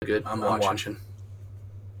Good. I'm watching.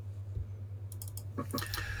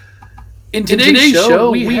 In today's show,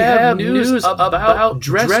 we have news about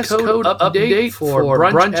dress code update for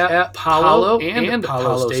brunch at Apollo and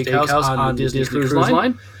Apollo Steakhouse on the Disney Cruise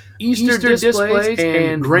Line, Easter displays,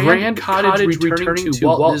 and Grand Cottage returning to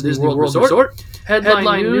Walt Disney World Resort,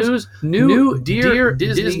 headline news, new Dear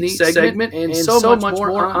Disney segment, and so much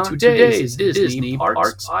more on today's Disney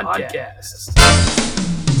Parks Podcast.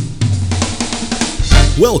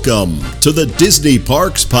 Welcome to the Disney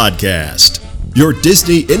Parks Podcast, your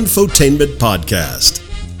Disney infotainment podcast.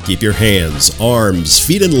 Keep your hands, arms,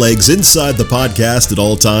 feet, and legs inside the podcast at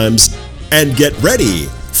all times, and get ready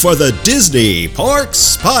for the Disney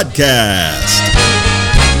Parks Podcast.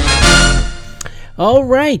 All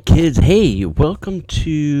right, kids. Hey, welcome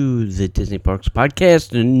to the Disney Parks Podcast,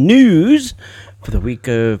 the news for the week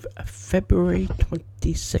of February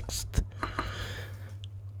 26th.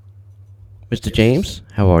 Mr. James,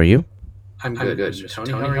 how are you? I'm good, Mr.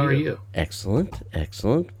 Tony. How are you? Excellent.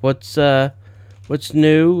 What's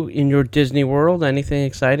new in your Disney World? Anything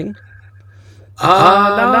exciting?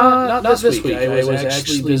 Not this week. I was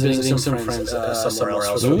actually visiting some friends somewhere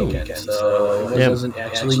else for the weekend, so I wasn't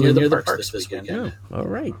actually near the parks this weekend. Oh, all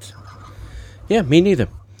right. Yeah, me neither.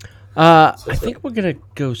 I think we're gonna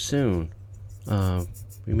go soon.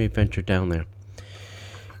 We may venture down there.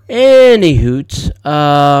 Any hoots.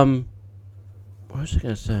 What was I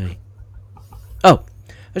going to say? Oh,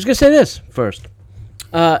 I was going to say this first.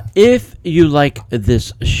 If you like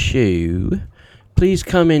this show, please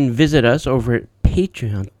come and visit us over at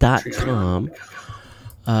patreon.com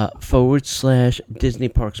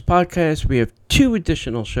 /Disney Parks Podcast. We have 2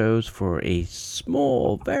 additional shows for a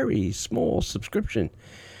very small subscription.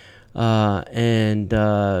 And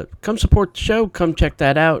come support the show. Come check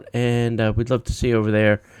that out. And we'd love to see you over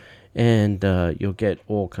there. And you'll get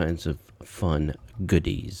all kinds of fun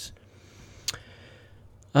goodies.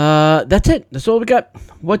 That's it. That's all we got.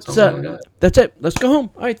 That's it. Let's go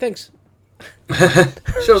home. All right, thanks.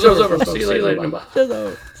 Show's over. See you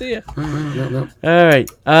later. See ya. All right.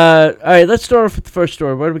 Let's start off with the first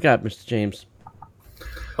story. What do we got, Mr. James?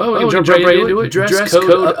 Well, we can jump right into it. Dress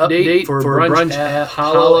code update for brunch at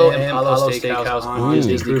Apollo and Apollo Steakhouse on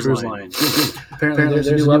Disney Cruise Line. Apparently, there's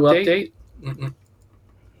a new update.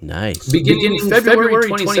 Nice. Beginning February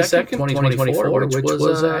 22nd, 2024, which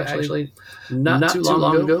was actually not too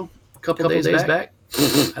long ago, a couple days back.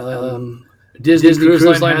 Disney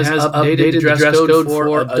Cruise Line has updated the dress code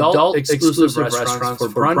for adult-exclusive restaurants for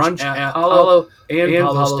brunch at Apollo and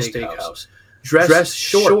Apollo Steakhouse. Dress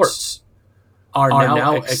shorts are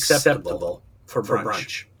now acceptable for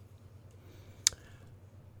brunch.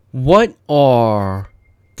 What are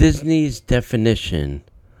Disney's definition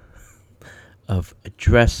of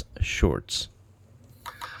dress shorts?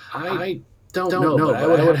 I don't know, but I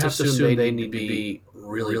would have to assume they need to be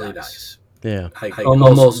really nice. Yeah. Like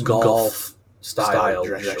almost golf style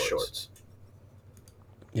dress shorts.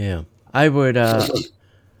 Yeah. I would,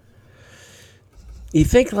 you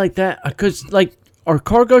think like that? Because, like, are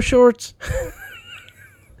cargo shorts?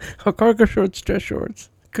 Are cargo shorts dress shorts?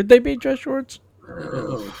 Could they be dress shorts?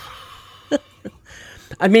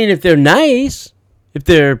 I mean, if they're nice... If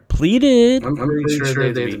they're pleated, I'm pretty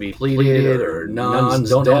sure they'd be pleated or nuns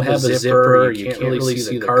don't have a zipper. You can't really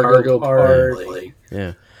see the cargo part.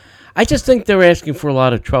 Yeah, I just think they're asking for a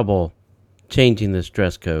lot of trouble changing this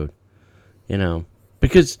dress code. You know,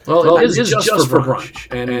 because it is just for brunch,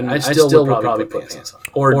 and I still would probably put pants on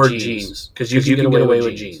or jeans because you can get away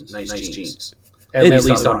with jeans, nice jeans, at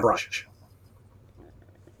least on brunch.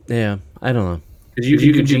 Yeah, I don't know. Because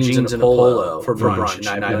you can jeans in a polo for brunch,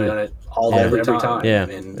 and I've done it every time. Yeah,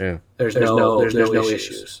 and there's no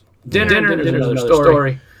issues. Dinner is another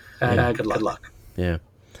story. Good luck. Yeah.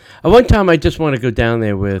 One time I just want to go down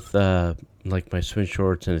there with like my swim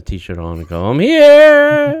shorts and a t-shirt on and go, I'm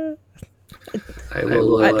here. I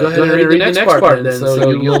will go ahead and read the next part then, so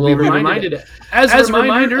you'll be reminded. As a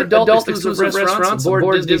reminder, adult-exclusive restaurants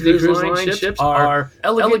aboard Disney Cruise Line ships are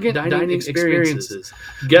elegant dining experiences.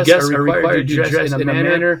 Guests are required to dress in a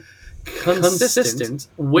manner consistent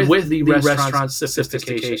with the restaurant's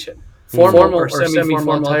sophistication. Formal or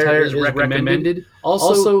semi-formal attire is recommended.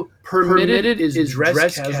 Also, permitted is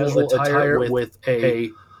dress casual attire with a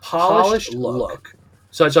polished look,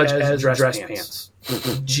 such as dress pants.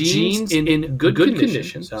 Jeans in good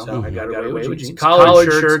condition. So I got away with jeans.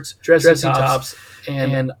 Collared shirts, dressy tops,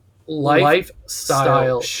 and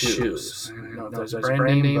lifestyle shoes. I don't know if there's a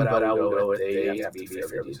brand name, but I will go with they have to be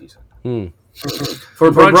fairly decent.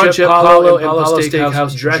 For brunch at Apollo and Apollo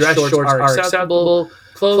Steakhouse, dress shorts are acceptable.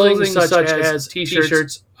 Clothing such as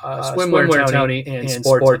t-shirts, swimwear, Tony, and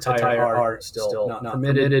sports attire are still not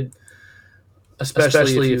permitted,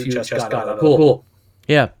 especially if you just got out of the pool.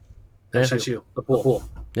 Yeah. That's you, the pool.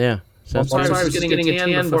 Yeah. I'm sorry, I was getting a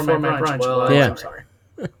tan before my brunch. Well, yeah. I'm sorry.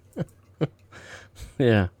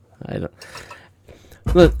 Yeah. I don't.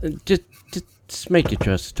 Look, just make your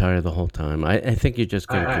dress attire the whole time. I think you're just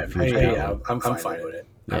going to confuse me. Yeah, I'm fine with it.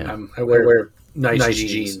 Yeah. I wear nice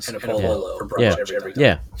jeans and a polo for brunch every time.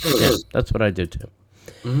 Yeah. That's what I do too.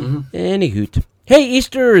 Anywho. Hey,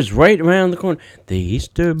 Easter is right around the corner. The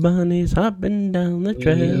Easter bunny's hopping down the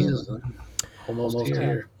trail. Almost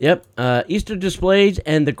here. Yep. Easter displays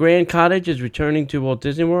and the Grand Cottage is returning to Walt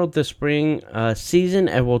Disney World. The spring season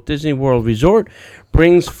at Walt Disney World Resort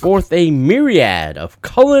brings forth a myriad of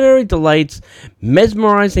culinary delights,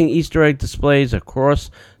 mesmerizing Easter egg displays across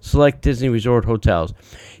select Disney Resort hotels.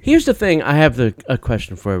 Here's the thing. I have a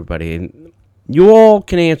question for everybody, and you all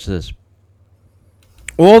can answer this.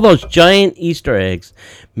 All those giant Easter eggs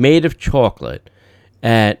made of chocolate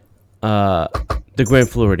at the Grand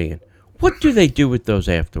Floridian. What do they do with those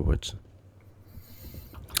afterwards?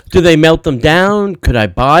 Do they melt them down? Could I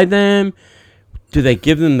buy them? Do they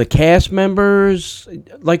give them the cast members?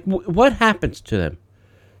 Like, what happens to them?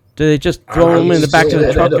 Do they just throw them in the back of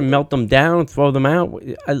the truck and melt them down, throw them out?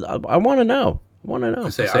 I want to know.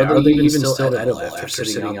 Are they even still edible after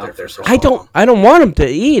sitting out there so long? I don't want them to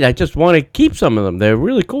eat. I just want to keep some of them. They're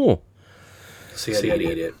really cool. See, I'd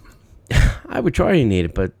eat it. I would try and eat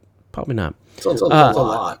it, but probably not. It's a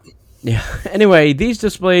lot. Yeah. Anyway, these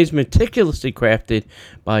displays, meticulously crafted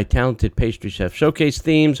by talented pastry chefs, showcase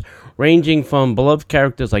themes ranging from beloved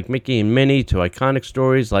characters like Mickey and Minnie to iconic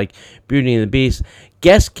stories like Beauty and the Beast.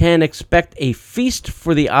 Guests can expect a feast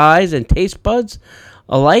for the eyes and taste buds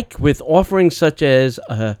alike, with offerings such as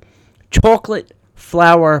chocolate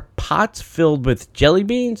flower pots filled with jelly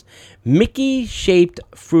beans, Mickey-shaped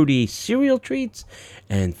fruity cereal treats,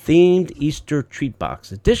 and themed Easter treat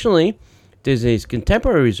box. Additionally, Disney's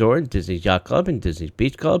Contemporary Resort, Disney's Yacht Club, and Disney's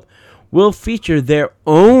Beach Club will feature their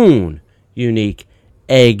own unique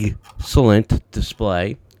egg-cellent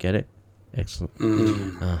display. Get it?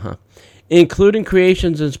 Excellent. Including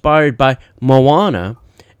creations inspired by Moana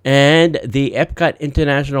and the Epcot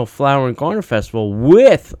International Flower and Garden Festival,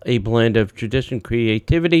 with a blend of tradition,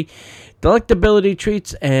 creativity, delectability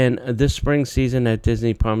treats, and this spring season at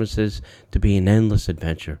Disney promises to be an endless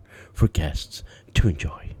adventure for guests to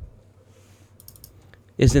enjoy.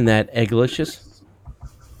 Isn't that egglicious?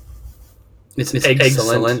 It's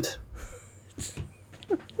excellent.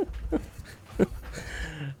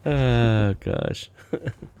 Oh, gosh.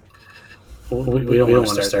 We don't want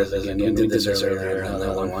to start this again. You did this earlier on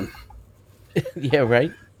that one. Yeah,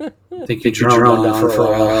 right? I think you droned on for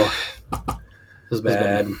a while. It was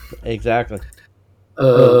bad. Exactly.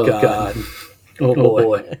 Oh, God. Oh,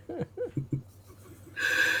 boy.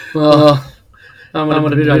 Well, I'm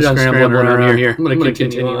going to be done scrambling around here. I'm going to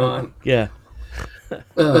continue on. Yeah.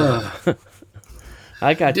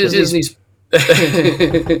 I got Disney's.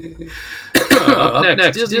 Up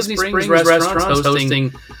next, Disney Springs Restaurants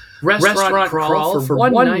hosting Restaurant Crawl for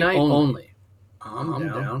one night only. I'm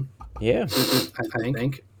down. Yeah. I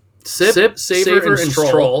think. Sip, savor, and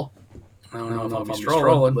stroll. I don't know if I'll be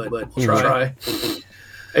strolling, but we'll try.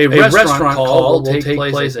 A restaurant crawl will take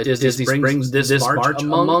place at Disney Springs this March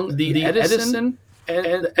among the Edison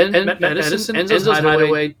and Enzo's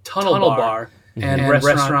Hideaway Tunnel Bar and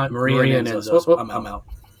Restaurant Maria and Enzo's. I'm out.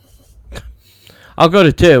 I'll go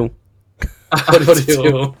to 2. I'll go to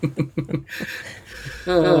 2.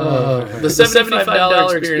 The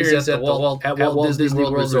 $75 experience at Walt Disney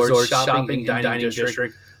World Resort Shopping and Dining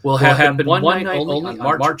District will happen one night only on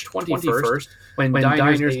March 21st, when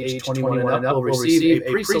diners aged 21 and up will receive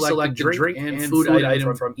a pre-selected drink and food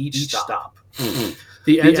item from each stop.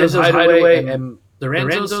 The Enzo's Hideaway and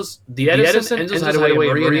the Edison, Enzo's Hideaway,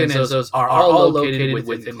 and Maria and Enzo's are all located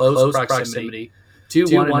within close proximity to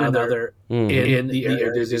one another in the area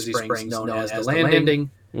of Disney Springs known as the Landing.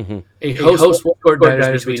 A host will escort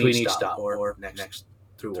diners between each stop or next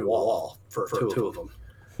through a wall for two of them.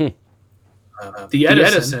 The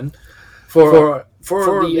Edison, for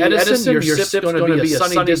the Edison, your sip's going to be a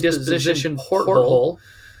sunny disposition porthole,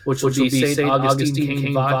 which will be St. Augustine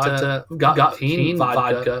Cane Vodka,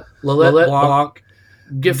 Lillet Blanc,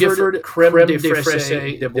 Gifford Creme de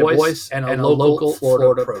Fraise, de Bois, and a local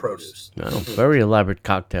Florida produce. Oh, very elaborate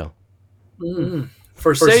cocktail.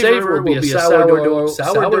 For savor will be a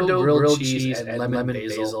sourdough, grilled cheese, and lemon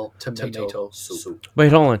basil tomato soup.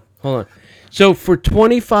 Wait, hold on. So for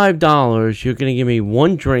 $25, you're going to give me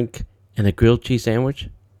one drink and a grilled cheese sandwich?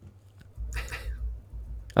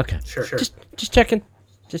 Okay. Sure. Just checking.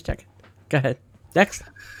 Go ahead. Next.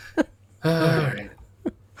 All right.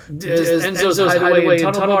 Enzo's Hideaway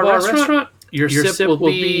and Tunnel Bar Restaurant. Your sip will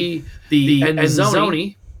be the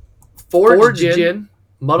Enzoni Forged Gin,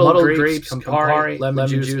 Muddled Grapes, Campari, Lemon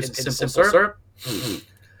Juice, and Simple Syrup.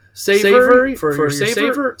 Savory for your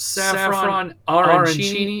savor, saffron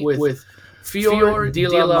arancini with Fior di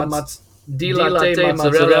Latte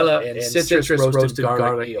mozzarella and citrus roasted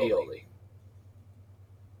garlic aioli.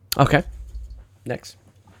 Okay. Next.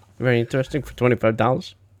 Very interesting for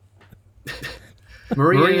 $25.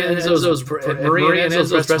 Maria and Enzo's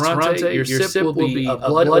Restaurante. Your sip will be a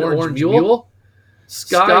blood orange mule,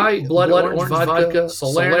 Sky blood orange vodka,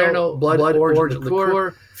 Salerno blood orange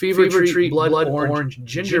liqueur, Fever Tree blood orange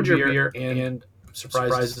ginger beer, and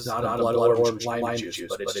surprise it's not a blood orange lime juice,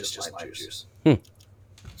 but it's just lime juice.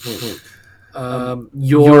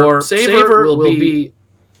 Your savor will be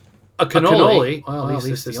a cannoli. Well, at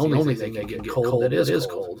least it's the only thing they get cold that is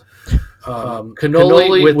cold.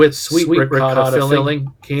 Cannoli with sweet ricotta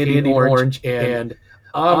filling, candy orange, and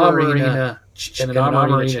amarina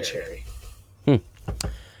cherry.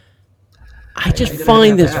 I just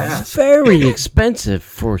find this very expensive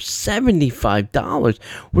for $75.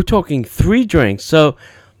 We're talking 3 drinks, so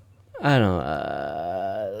I don't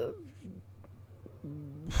know.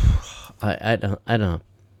 I don't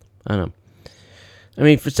know. I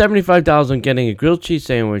mean, for $75, I'm getting a grilled cheese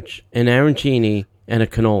sandwich, an arancini, and a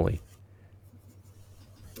cannoli.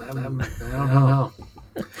 I don't know.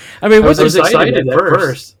 I mean, I was excited at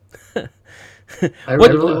first.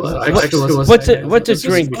 What's a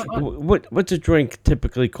drink? What's a drink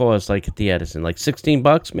typically cost? Like at the Edison, like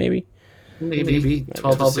 $16, maybe. Maybe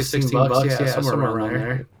 12 to 16 bucks. Yeah, somewhere around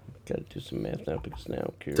there. Gotta do some math now because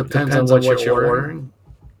now depends on what you're ordering.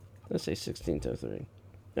 Let's say 16 to 3.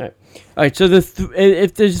 All right. So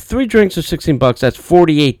if there's 3 drinks for $16, that's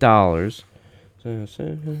 $48.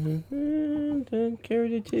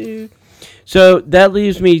 So that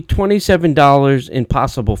leaves me $27 in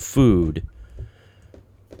possible food.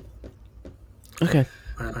 Okay.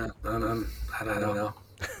 I don't know.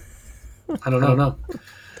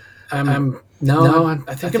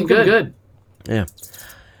 I think I'm good. Yeah.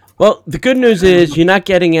 Well, the good news is you're not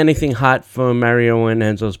getting anything hot from Mario and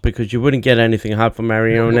Enzo's because you wouldn't get anything hot from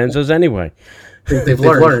Mario and Enzo's anyway. They've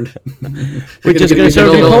learned. We're just going to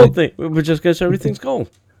serve you cold thing. We're just going to serve everything's cold.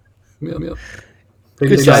 Yep.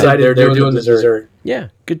 Good job. They're doing the dessert. Yeah.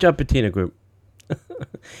 Good job, Patina Group.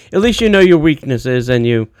 At least you know your weaknesses and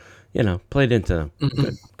you played into them.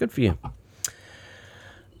 Good for you.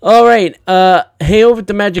 All right. Hey, over at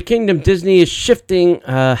the Magic Kingdom, Disney is shifting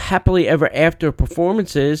Happily Ever After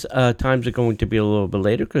performances. Times are going to be a little bit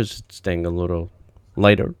later because it's staying a little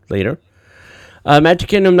later. Magic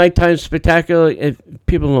Kingdom Nighttime Spectacular, if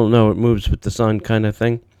people don't know, it moves with the sun kind of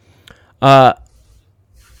thing, has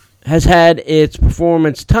had its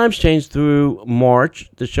performance times changed through March.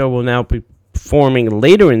 The show will now be performing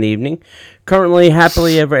later in the evening. Currently,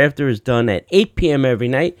 Happily Ever After is done at 8 p.m. every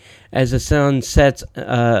night. As the sun sets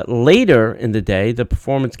later in the day, the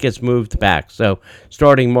performance gets moved back. So,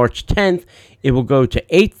 starting March 10th, it will go to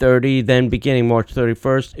 8:30. Then, beginning March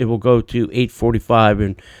 31st, it will go to 8:45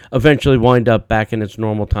 and eventually wind up back in its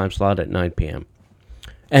normal time slot at 9 p.m.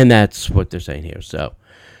 And that's what they're saying here. So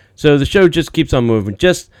the show just keeps on moving.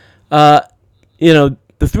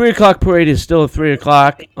 The 3 o'clock parade is still at 3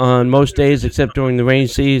 o'clock on most days except during the rain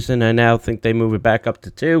season. I now think they move it back up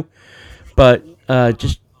to 2. But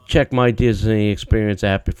just check my Disney Experience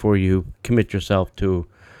app before you commit yourself to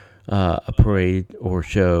a parade or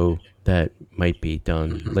show that might be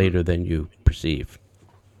done later than you perceive.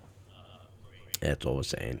 That's all we're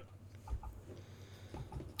saying.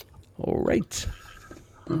 All right.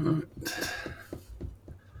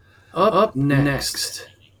 Up next.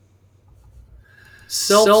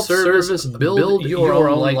 Self-service build your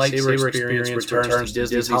own lightsaber experience returns to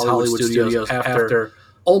Disney's Hollywood Studios after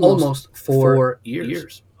almost 4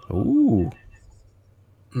 years. Ooh.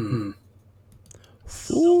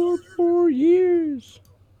 4 years.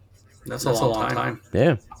 That's a long time.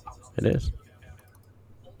 Yeah, it is.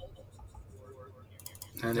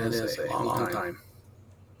 And it is a long time.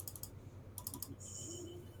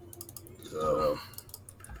 So,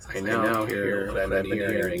 I now hear what I've been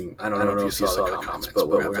hearing. I don't know if you saw the comments, but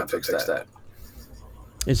we're going to fix that.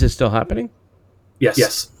 Is this still happening?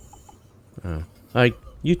 Yes.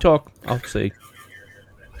 You talk. I'll see.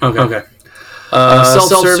 Okay.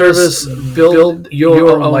 Self-service build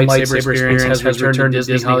your own lightsaber experience has returned to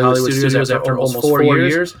Disney Hollywood Studios after almost 4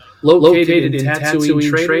 years. Located in Tatooine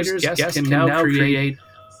Traders, guests can now create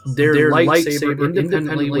their lightsaber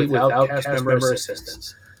independently without cast member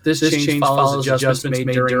assistance. This change follows adjustments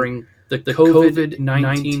made during the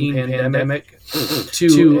COVID-19 pandemic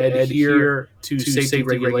to adhere to safety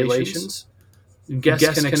regulations.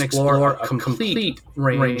 Guests can explore a complete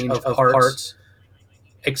range of parts,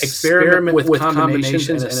 experiment with combinations,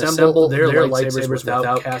 and assemble their lightsabers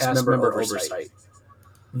without cast member oversight.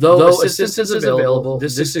 Though assistance is available,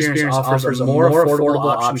 this experience offers a more affordable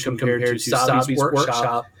option compared to Sabi's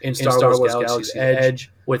workshop in Star Wars Galaxy's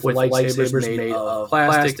Edge, with lightsabers made of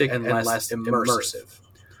plastic and less immersive.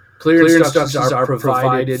 Clear instructions are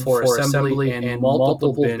provided for assembly, and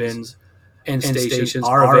multiple bins and stations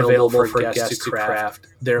are available for guests to craft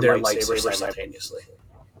their lightsabers simultaneously.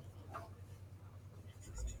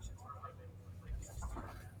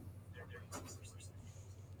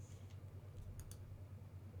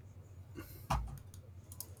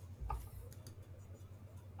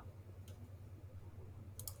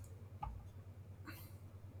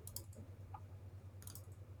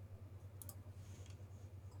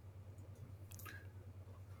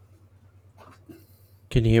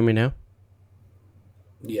 Can you hear me now?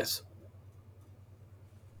 Yes.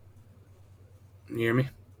 Can you hear me?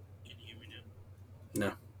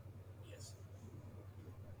 No.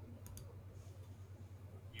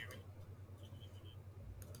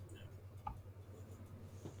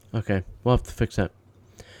 Okay, we'll have to fix that.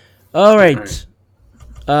 All right.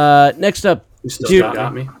 Next up. You still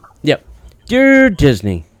got me? Yep. Dear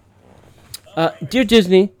Disney. Dear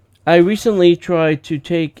Disney, I recently tried to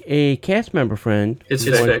take a cast member friend. It's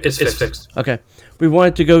fixed. Okay. We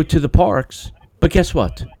wanted to go to the parks, but guess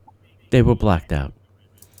what? They were blacked out.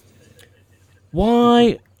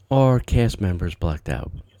 Why are cast members blacked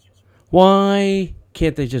out? Why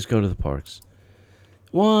can't they just go to the parks?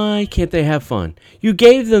 Why can't they have fun? You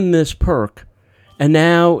gave them this perk, and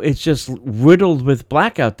now it's just riddled with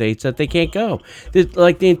blackout dates that they can't go.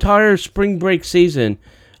 Like the entire spring break season,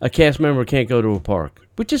 a cast member can't go to a park,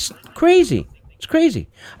 which is crazy. It's crazy.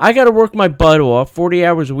 I got to work my butt off 40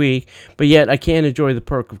 hours a week, but yet I can't enjoy the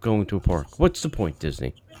perk of going to a park. What's the point,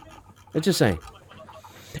 Disney? I'm just saying.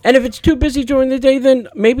 And if it's too busy during the day, then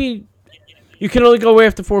maybe you can only go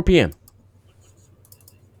after 4 p.m.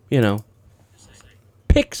 You know,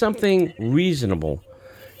 pick something reasonable.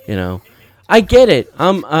 You know, I get it.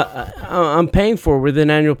 I'm paying for it with an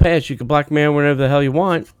annual pass. You can block me out whenever the hell you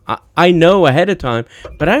want. I know ahead of time,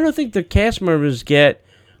 but I don't think the cast members get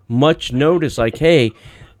much notice. Like, hey,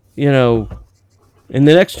 you know, in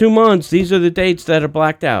the next 2 months, these are the dates that are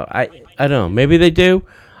blacked out. I don't know. Maybe they do.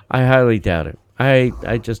 I highly doubt it.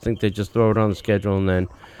 I just think they just throw it on the schedule, and then,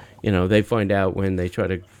 you know, they find out when they try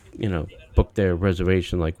to, you know, book their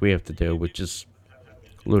reservation like we have to do, which is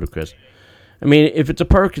ludicrous. I mean, if it's a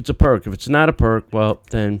perk, it's a perk. If it's not a perk, well,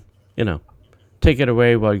 then, you know, take it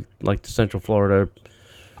away like the Central Florida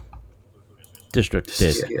District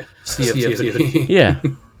did. Yeah.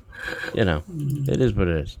 You know, it is what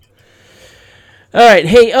it is. All right.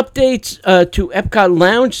 Hey, updates to Epcot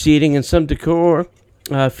lounge seating and some decor.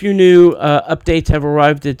 A few new updates have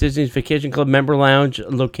arrived at Disney's Vacation Club member lounge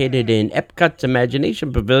located in Epcot's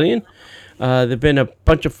Imagination Pavilion. There have been a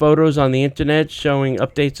bunch of photos on the internet showing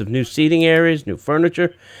updates of new seating areas, new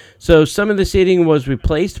furniture. So some of the seating was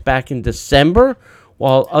replaced back in December,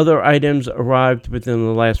 while other items arrived within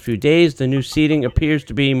the last few days. The new seating appears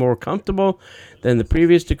to be more comfortable than the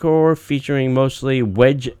previous decor, featuring mostly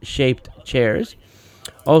wedge-shaped chairs.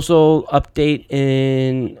 Also, update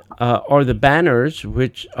in are the banners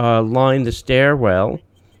which line the stairwell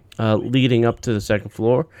leading up to the second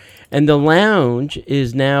floor. And the lounge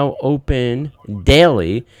is now open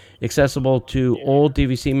daily, accessible to all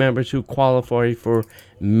DVC members who qualify for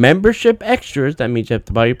membership extras. That means you have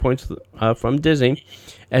to buy your points from Disney,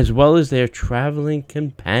 as well as their traveling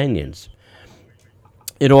companions.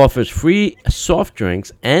 It offers free soft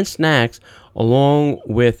drinks and snacks, along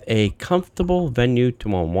with a comfortable venue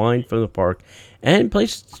to unwind from the park and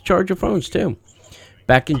place to charge your phones too.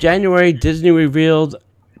 Back in January, Disney revealed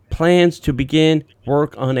plans to begin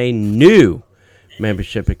work on a new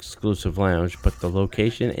membership exclusive lounge, but the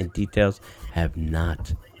location and details have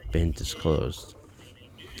not been disclosed.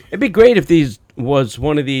 It'd be great if these was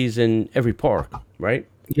one of these in every park, right?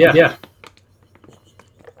 Yeah.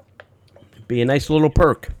 It'd be a nice little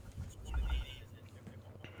perk.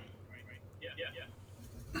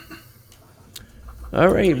 All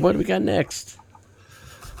right, what do we got next?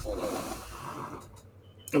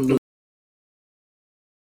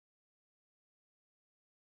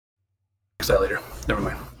 That later. Never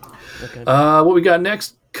mind. Okay. What we got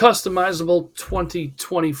next? Customizable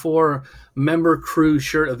 2024 member crew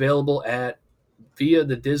shirt available via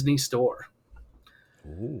the Disney Store.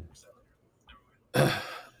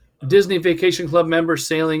 Disney Vacation Club members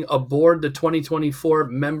sailing aboard the 2024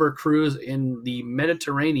 member cruise in the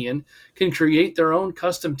Mediterranean can create their own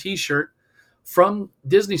custom T-shirt from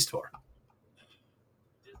Disney Store.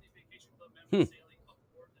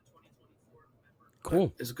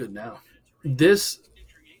 Cool. It's good now.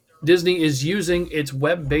 Disney is using its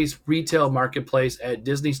web-based retail marketplace at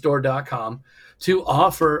disneystore.com to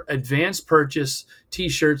offer advanced purchase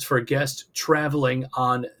T-shirts for guests traveling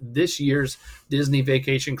on this year's Disney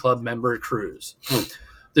Vacation Club member cruise.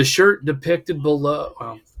 The shirt depicted below,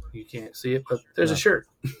 well, you can't see it, but there's a shirt.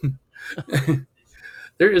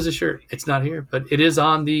 There is a shirt. It's not here, but it is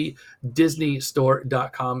on the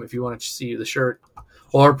disneystore.com if you want to see the shirt.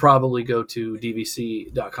 Or probably go to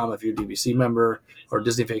dvc.com if you're a DVC member, or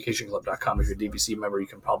disneyvacationclub.com if you're a DVC member. You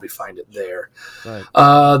can probably find it there. Right.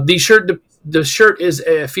 The shirt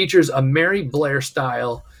features a Mary Blair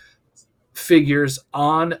style figures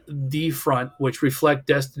on the front, which reflect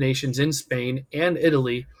destinations in Spain and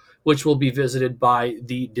Italy, which will be visited by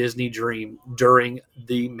the Disney Dream during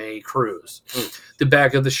the May cruise. The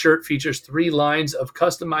back of the shirt features 3 lines of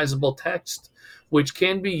customizable text, which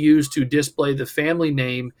can be used to display the family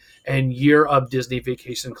name and year of Disney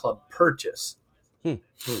Vacation Club purchase.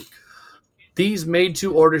 These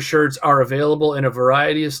made-to-order shirts are available in a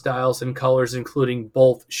variety of styles and colors, including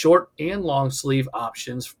both short and long sleeve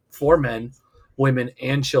options for men, women,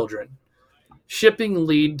 and children. Shipping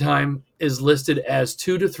lead time is listed as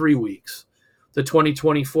 2 to 3 weeks. The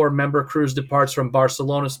 2024 member cruise departs from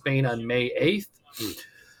Barcelona, Spain on May 8th.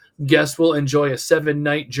 Guests will enjoy a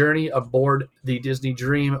 7-night journey aboard the Disney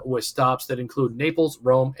Dream with stops that include Naples,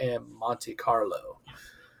 Rome, and Monte Carlo.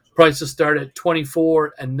 Prices start at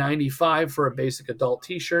 $24.95 for a basic adult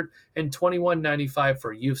T-shirt and $21.95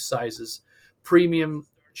 for youth sizes. Premium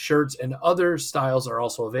shirts and other styles are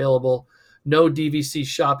also available. No DVC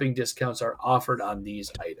shopping discounts are offered on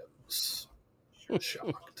these items.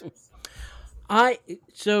 Shocked.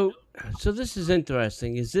 So this is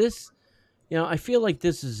interesting. Is this? I feel like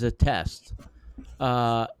this is a test.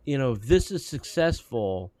 If this is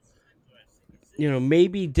successful,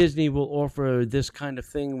 maybe Disney will offer this kind of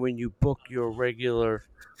thing when you book your regular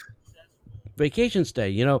vacation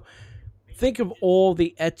stay. Think of all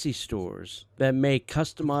the Etsy stores that make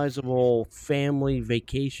customizable family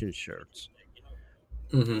vacation shirts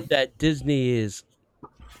that Disney is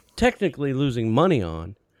technically losing money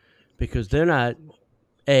on because they're not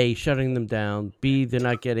A, shutting them down, B, they're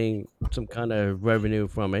not getting some kind of revenue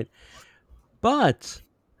from it. But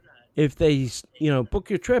if they, book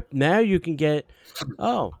your trip, now you can get,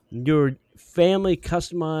 your family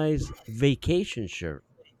customized vacation shirt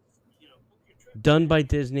done by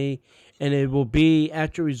Disney, and it will be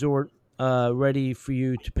at your resort ready for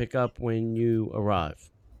you to pick up when you arrive.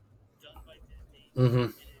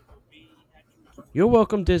 You're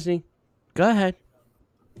welcome, Disney. Go ahead.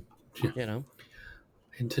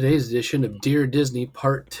 In today's edition of Dear Disney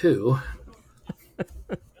Part 2,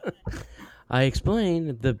 I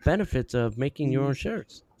explain the benefits of making your own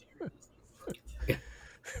shirts.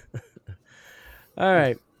 All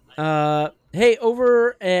right. Hey,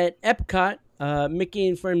 over at Epcot, Mickey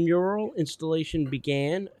and Friend mural installation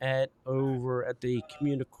began over at the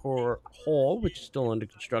Communicore Hall, which is still under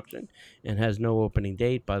construction and has no opening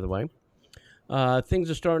date, by the way.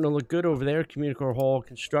 Things are starting to look good over there. Communicore Hall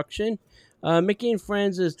construction. Mickey and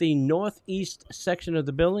Friends is the northeast section of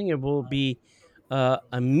the building. It will be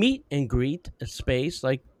a meet and greet space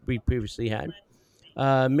like we previously had.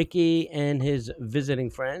 Mickey and his visiting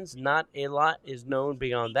friends. Not a lot is known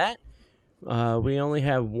beyond that. We only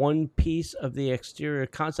have one piece of the exterior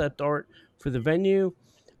concept art for the venue.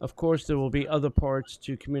 Of course, there will be other parts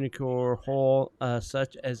to Communicore Hall,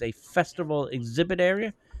 such as a festival exhibit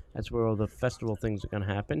area. That's where all the festival things are going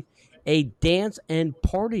to happen. A dance and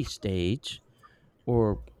party stage,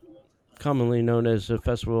 or commonly known as a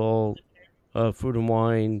festival food and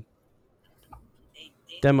wine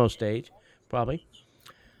demo stage, probably.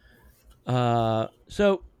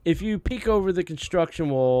 So if you peek over the construction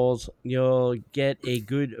walls, you'll get a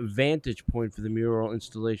good vantage point for the mural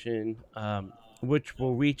installation, which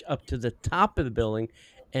will reach up to the top of the building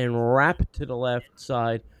and wrap to the left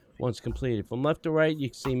side once completed. From left to right, you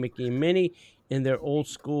can see Mickey and Minnie in their old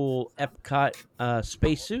school Epcot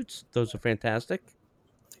spacesuits. Those are fantastic.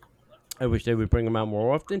 I wish they would bring them out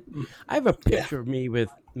more often. I have a picture of me with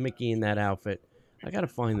Mickey in that outfit. I got to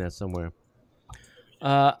find that somewhere.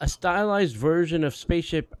 A stylized version of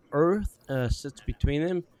Spaceship Earth sits between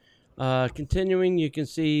them. Continuing, you can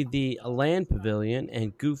see the Land Pavilion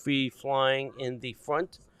and Goofy flying in the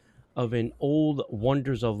front of an old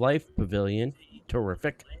Wonders of Life pavilion.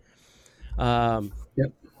 Terrific.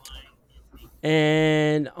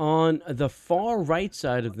 And on the far right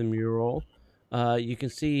side of the mural, you can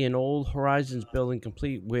see an old Horizons building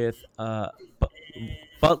complete with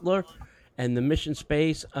Butler and the Mission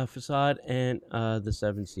Space facade and the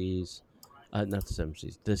Seven Seas, not the Seven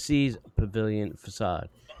Seas, the Seas Pavilion facade.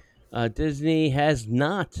 Disney has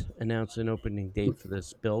not announced an opening date for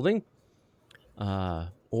this building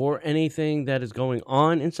or anything that is going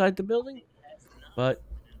on inside the building, but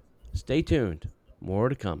stay tuned. More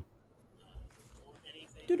to come.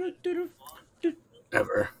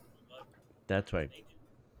 Ever. That's right.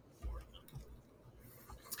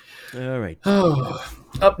 All right.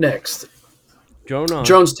 Up next. Drone on.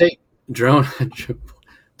 Drones take drone.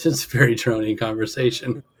 It's a very drony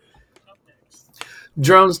conversation.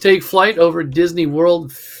 Drones take flight over Disney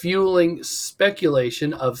World, fueling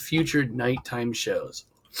speculation of future nighttime shows.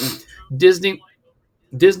 Disney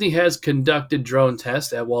has conducted drone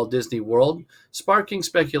tests at Walt Disney World, sparking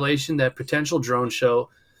speculation that potential drone show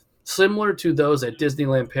similar to those at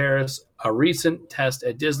Disneyland Paris. A recent test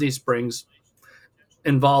at Disney Springs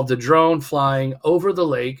involved a drone flying over the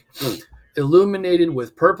lake, illuminated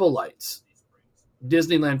with purple lights.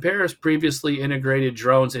 Disneyland Paris previously integrated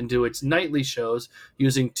drones into its nightly shows,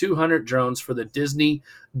 using 200 drones for the Disney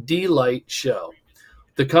D-Light show.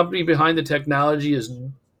 The company behind the technology is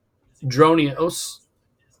Droneos.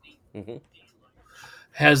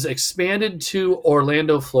 Has expanded to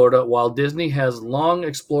Orlando, Florida, while Disney has long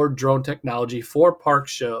explored drone technology for park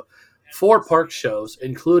shows,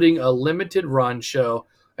 including a limited run show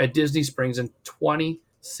at Disney Springs in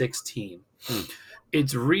 2016.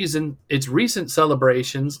 Its recent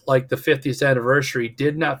celebrations, like the 50th anniversary,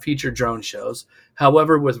 did not feature drone shows.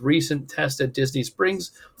 However, with recent tests at Disney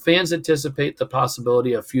Springs, fans anticipate the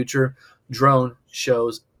possibility of future drone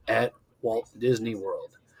shows at Walt Disney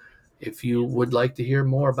World. If you would like to hear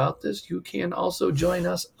more about this, you can also join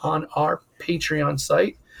us on our Patreon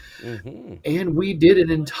site. Mm-hmm. And we did an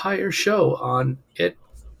entire show on it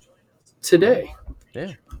today.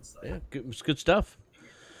 Yeah. It was good stuff.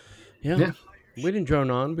 Yeah. We didn't drone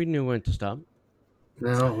on. We knew when to stop.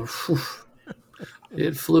 No.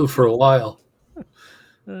 It flew for a while.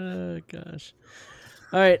 Oh, gosh.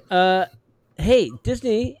 All right. Hey,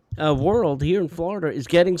 Disney World here in Florida is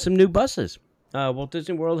getting some new buses. Walt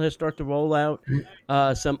Disney World has started to roll out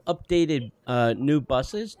some updated new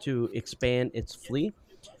buses to expand its fleet.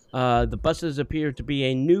 The buses appear to be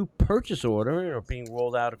a new purchase order and are being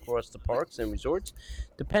rolled out across the parks and resorts,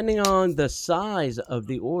 depending on the size of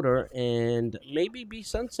the order, and maybe be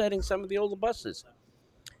sunsetting some of the older buses.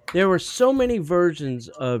 There were so many versions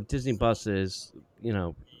of Disney buses,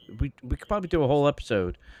 we could probably do a whole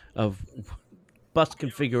episode of bus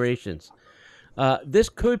configurations. This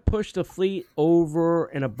could push the fleet over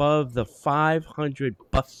and above the 500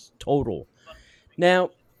 bus total. Now,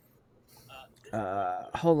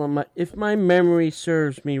 hold on. If my memory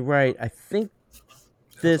serves me right, I think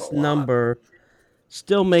this number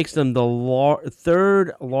still makes them the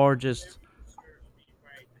third largest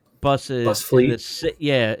bus fleet.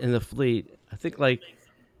 In the fleet. I think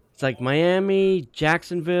it's like Miami,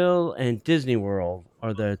 Jacksonville, and Disney World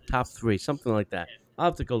are the top three, something like that. I'll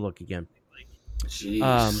have to go look again.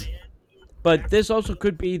 Jeez. But this also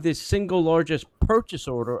could be the single largest purchase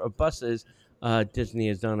order of buses Disney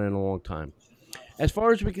has done in a long time. As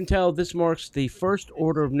far as we can tell, this marks the first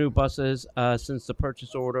order of new buses since the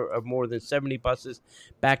purchase order of more than 70 buses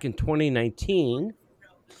back in 2019.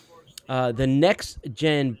 The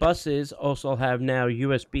next-gen buses also have now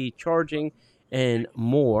USB charging and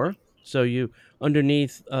more. So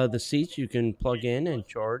underneath the seats, you can plug in and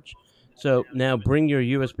charge. So now bring your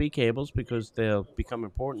USB cables because they'll become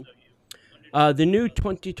important. The new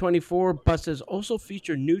 2024 buses also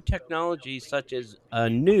feature new technologies such as a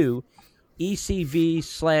new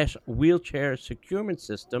ECV/wheelchair securement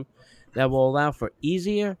system that will allow for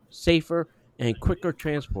easier, safer, and quicker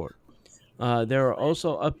transport. There are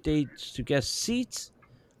also updates to guest seats.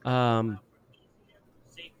 The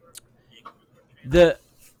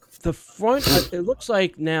front, it looks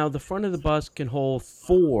like now the front of the bus can hold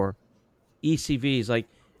 4 ECVs. Like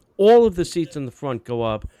all of the seats in the front go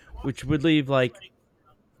up, which would leave like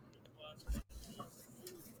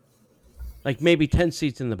maybe 10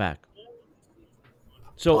 seats in the back.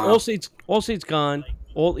 So wow. all seats gone,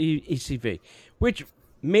 all ECV, which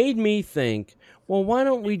made me think, well, why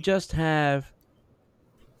don't we just have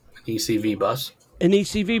an ECV bus? An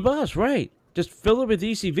ECV bus, right? Just fill it with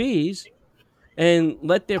ECVs and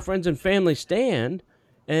let their friends and family stand,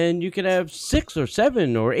 and you could have 6 or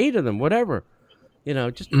 7 or 8 of them, whatever.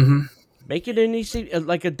 Just make it an ECV,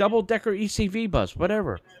 like a double-decker ECV bus,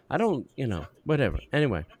 whatever. I don't, whatever.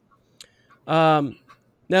 Anyway.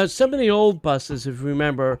 Now, some of the old buses, if you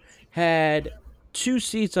remember, had 2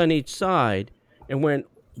 seats on each side and went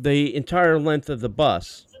the entire length of the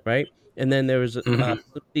bus, right? And then there was some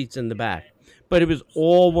seats in the back. But it was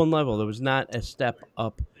all one level. There was not a step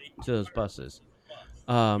up to those buses.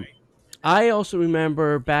 I also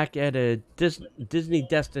remember back at a Disney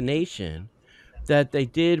destination that they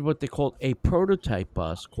did what they called a prototype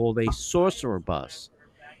bus called a Sorcerer bus.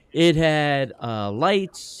 It had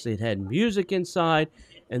lights, it had music inside,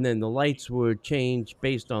 and then the lights would change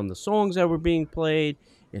based on the songs that were being played.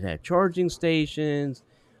 It had charging stations,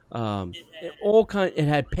 it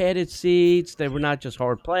had padded seats. They were not just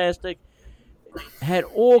hard plastic. It had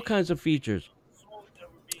all kinds of features.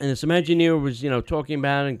 And this Imagineer was, talking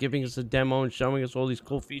about it and giving us a demo and showing us all these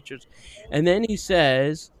cool features. And then he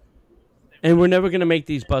says, and we're never going to make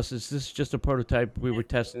these buses. This is just a prototype. We were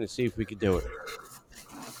testing to see if we could do it.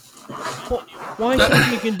 Well, why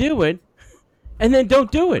say you can do it and then don't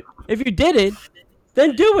do it? If you did it,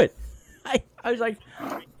 then do it. I was like,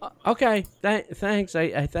 okay, thanks.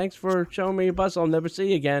 Thanks for showing me a bus I'll never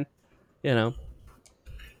see again. I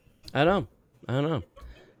don't know.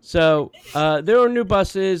 So there are new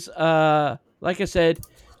buses. Like I said,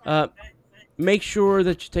 make sure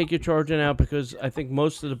that you take your charging out because I think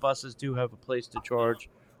most of the buses do have a place to charge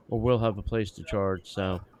or will have a place to charge.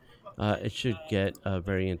 So it should get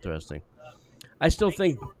very interesting. I still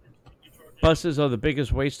think buses are the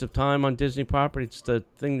biggest waste of time on Disney property. It's the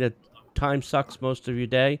thing that time sucks most of your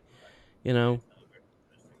day. It's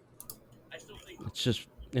just,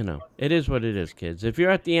 it is what it is, kids. If you're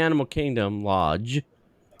at the Animal Kingdom Lodge,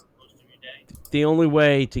 the only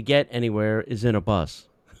way to get anywhere is in a bus.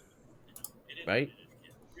 Right?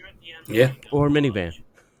 Yeah. Or a minivan.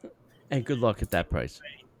 And good luck at that price.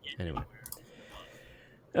 Anyway.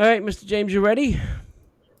 All right, Mr. James, you ready?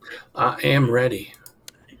 I am ready.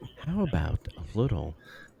 How about a little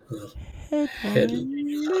news?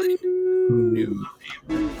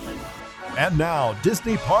 And now,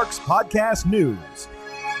 Disney Parks Podcast News.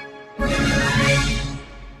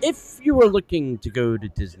 If you are looking to go to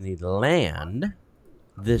Disneyland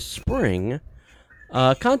this spring,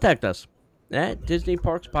 contact us at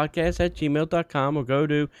DisneyParksPodcast@gmail.com or go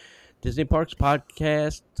to Disney Parks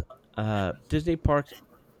Podcast,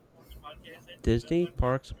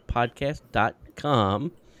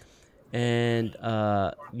 DisneyParksPodcast.com, and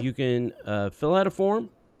you can fill out a form,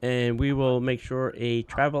 and we will make sure a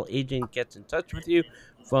travel agent gets in touch with you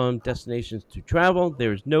from Destinations to Travel.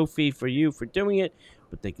 There is no fee for you for doing it,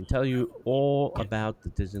 but they can tell you all about the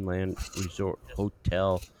Disneyland Resort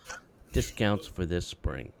Hotel discounts for this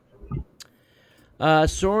spring.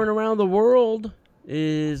 Soaring Around the World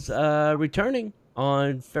is returning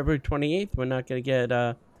on February 28th. We're not going to get,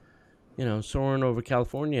 soaring over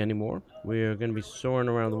California anymore. We're going to be soaring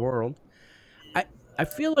around the world. I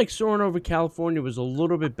feel like soaring over California was a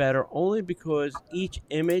little bit better only because each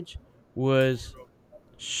image was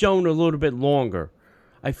shown a little bit longer.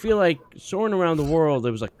 I feel like soaring around the world,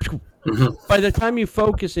 it was like, by the time you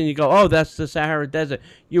focus and you go, oh, that's the Sahara Desert,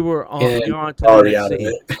 you're on to the next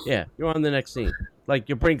scene. Yeah, you're on the next scene. Like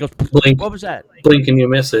your brain goes, blink. What was that? Blink and you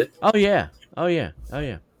miss it. Oh yeah.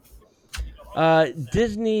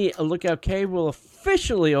 Disney Lookout Cay will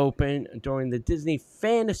officially open during the Disney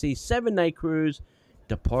Fantasy 7-night cruise,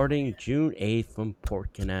 departing June 8th from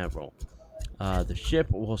Port Canaveral. The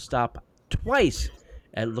ship will stop twice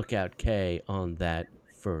at Lookout Cay on that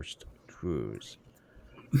first cruise,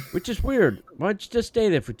 which is weird. Why don't you just stay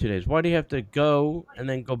there for 2 days? Why do you have to go and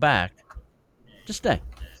then go back? Just stay.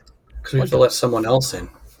 Because we have to let someone else in.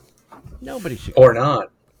 Nobody should. Or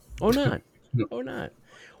not. Or not.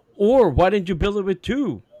 Or why didn't you build it with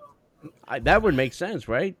 2? That would make sense,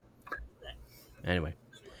 right? Anyway.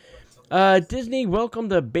 Disney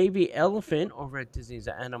welcomed a baby elephant over at Disney's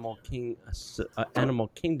Animal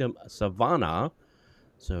Kingdom Savannah.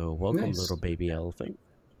 So welcome, nice. Little baby elephant.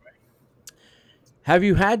 Have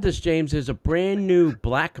you had this, James? There's a brand new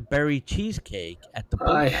blackberry cheesecake at the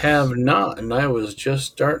boathouse. I have not, and I was just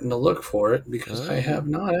starting to look for it because I have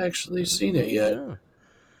not actually seen it yet. Yeah.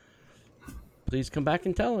 Please come back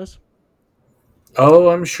and tell us. Oh,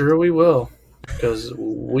 I'm sure we will, because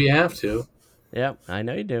we have to. Yeah, I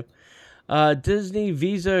know you do. Disney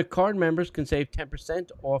Visa card members can save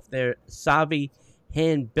 10% off their Savi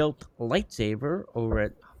hand-built lightsaber over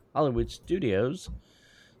at Hollywood Studios.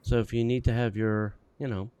 So if you need to have your,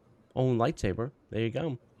 own lightsaber, there you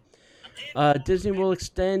go. Disney will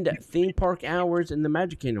extend theme park hours in the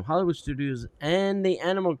Magic Kingdom, Hollywood Studios, and the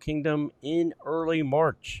Animal Kingdom in early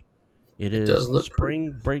March. It is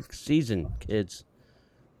spring break season, kids.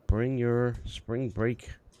 Bring your spring break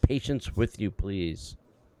patience with you, please.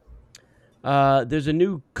 There's a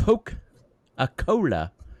new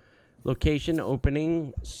Coca-Cola location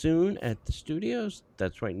opening soon at the studios.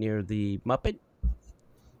 That's right near the Muppet,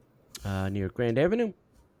 near Grand Avenue.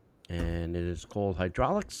 And it is called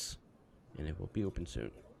Hydraulics, and it will be open soon.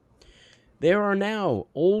 There are now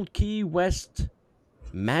Old Key West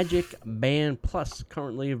Magic Band Plus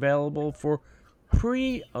currently available for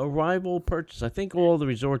pre-arrival purchase. I think all the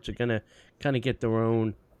resorts are going to kind of get their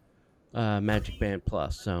own Magic Band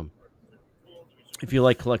Plus. So if you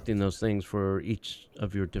like collecting those things for each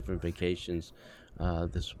of your different vacations,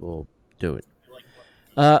 this will do it.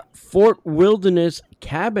 Fort Wilderness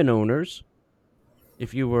cabin owners,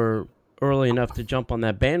 if you were early enough to jump on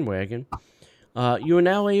that bandwagon, you are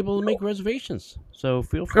now able to make reservations. So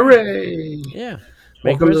feel free. Hooray! Yeah.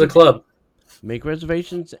 Welcome to the club. Make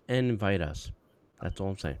reservations and invite us. That's all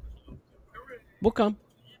I'm saying. We'll come.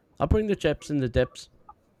 I'll bring the chips and the dips.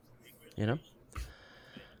 You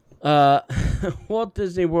know? Walt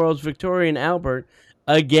Disney World's Victoria and Albert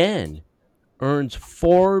again earns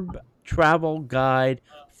Forbes Travel Guide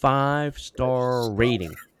 5-star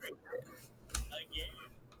rating.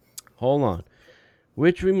 Hold on.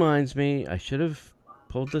 Which reminds me, I should have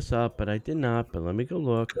pulled this up, but I did not. But let me go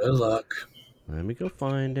look. Good luck. Let me go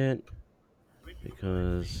find it.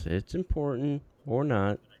 Because it's important or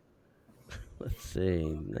not. Let's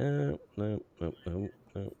see. No,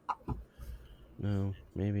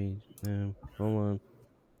 maybe. No. Hold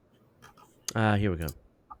on. Here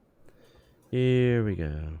we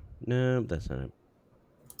go. No, that's not it.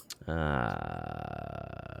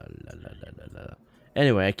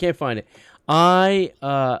 Anyway, I can't find it. I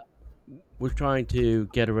was trying to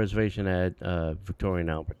get a reservation at Victoria and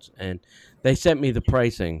Albert's, and they sent me the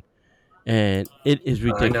pricing, and it is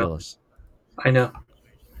ridiculous. I know.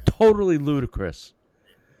 Totally ludicrous.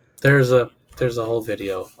 There's a whole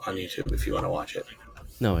video on YouTube if you want to watch it.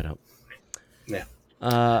 No, I don't. Yeah.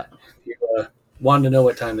 If you wanted to know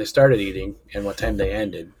what time they started eating and what time they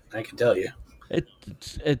ended, I can tell you.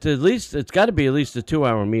 It's at least, it's got to be at least a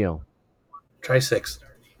 2-hour meal. Try 6.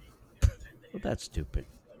 Well, that's stupid.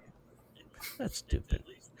 Was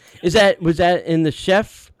that in the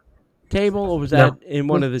chef table, or was that in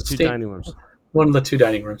one of the two dining rooms? One of the 2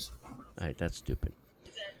 dining rooms. All right, that's stupid.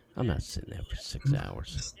 I'm not sitting there for 6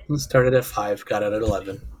 hours. Started at 5, got out at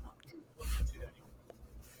 11.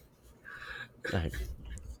 All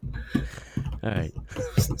right.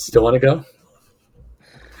 Still want to go?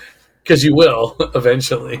 Because you will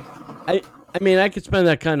eventually. I mean, I could spend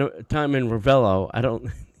that kind of time in Ravello. I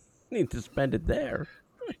don't need to spend it there.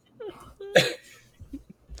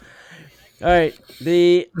 All right.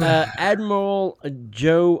 The Admiral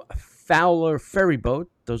Joe Fowler ferry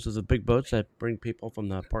boat, those are the big boats that bring people from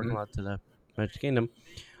the parking lot to the Magic Kingdom,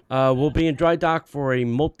 will be in dry dock for a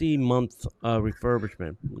multi-month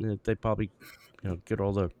refurbishment. They probably get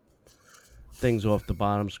all the things off the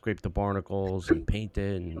bottom, scrape the barnacles, and paint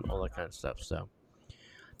it, and all that kind of stuff. So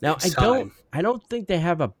now I don't think they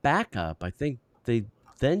have a backup. I think they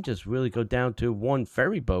then just really go down to one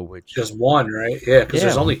ferry boat, which just one, right? Yeah, because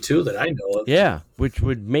there's only 2 that I know of. Yeah, which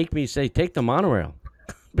would make me say take the monorail,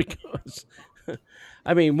 because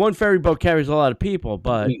I mean, one ferry boat carries a lot of people,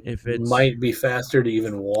 but if it might be faster to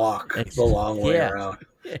even walk the long way around.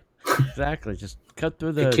 Yeah, exactly, just cut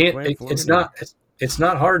through the. It's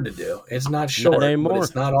not hard to do. It's not short, not anymore. But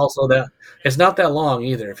it's not also that. It's not that long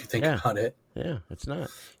either. If you think about it. Yeah, it's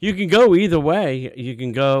not. You can go either way. You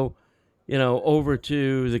can go, over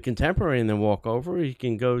to the Contemporary and then walk over. Or you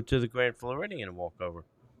can go to the Grand Floridian and walk over.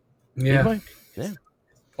 Yeah. Yeah.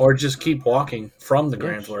 Or just keep walking from the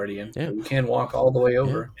Grand Floridian. Yeah. You can walk all the way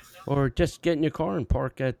over. Yeah. Or just get in your car and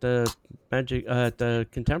park at the the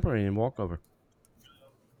Contemporary and walk over.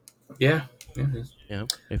 Yeah.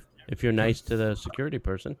 If you're nice to the security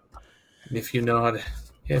person. If you know how to,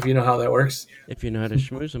 if you know how that works. If you know how to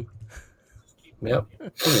schmooze them. Yep.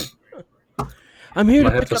 I'm here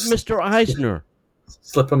to pick up Mr. Eisner.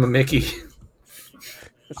 Slip him a Mickey.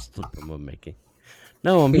 Slip him a Mickey.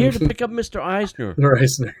 No, I'm here to pick up Mr. Eisner.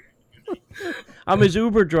 Eisner. I'm his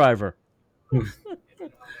Uber driver.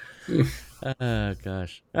 Oh,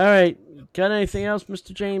 gosh. All right. Got anything else,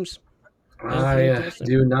 Mr. James? I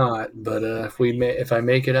do not, but if I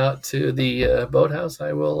make it out to the boathouse,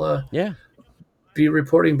 I will be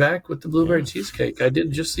reporting back with the blueberry cheesecake. I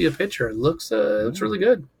did just see a picture. It looks really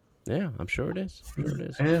good. Yeah, I'm sure it is.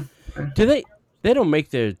 Yeah. Do they don't make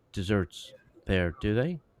their desserts there, do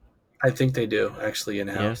they? I think they do, actually,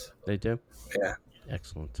 in-house. Yeah, they do? Yeah.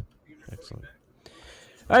 Excellent.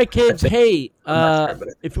 All right, kids. Hey,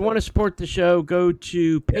 if you want to support the show, go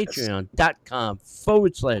to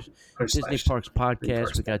patreon.com/Disney Parks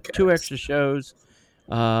Podcast. We got 2 extra shows.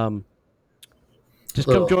 Just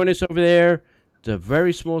come join us over there. It's a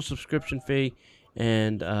very small subscription fee,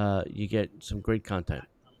 and you get some great content.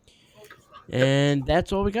 And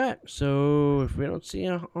that's all we got. So if we don't see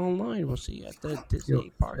you online, we'll see you at the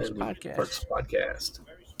Disney Parks Podcast.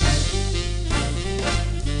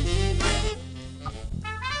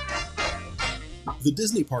 The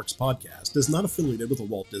Disney Parks Podcast is not affiliated with the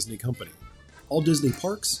Walt Disney Company. All Disney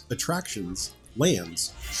parks, attractions,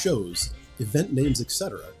 lands, shows, event names,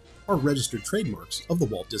 etc. are registered trademarks of the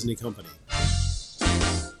Walt Disney Company.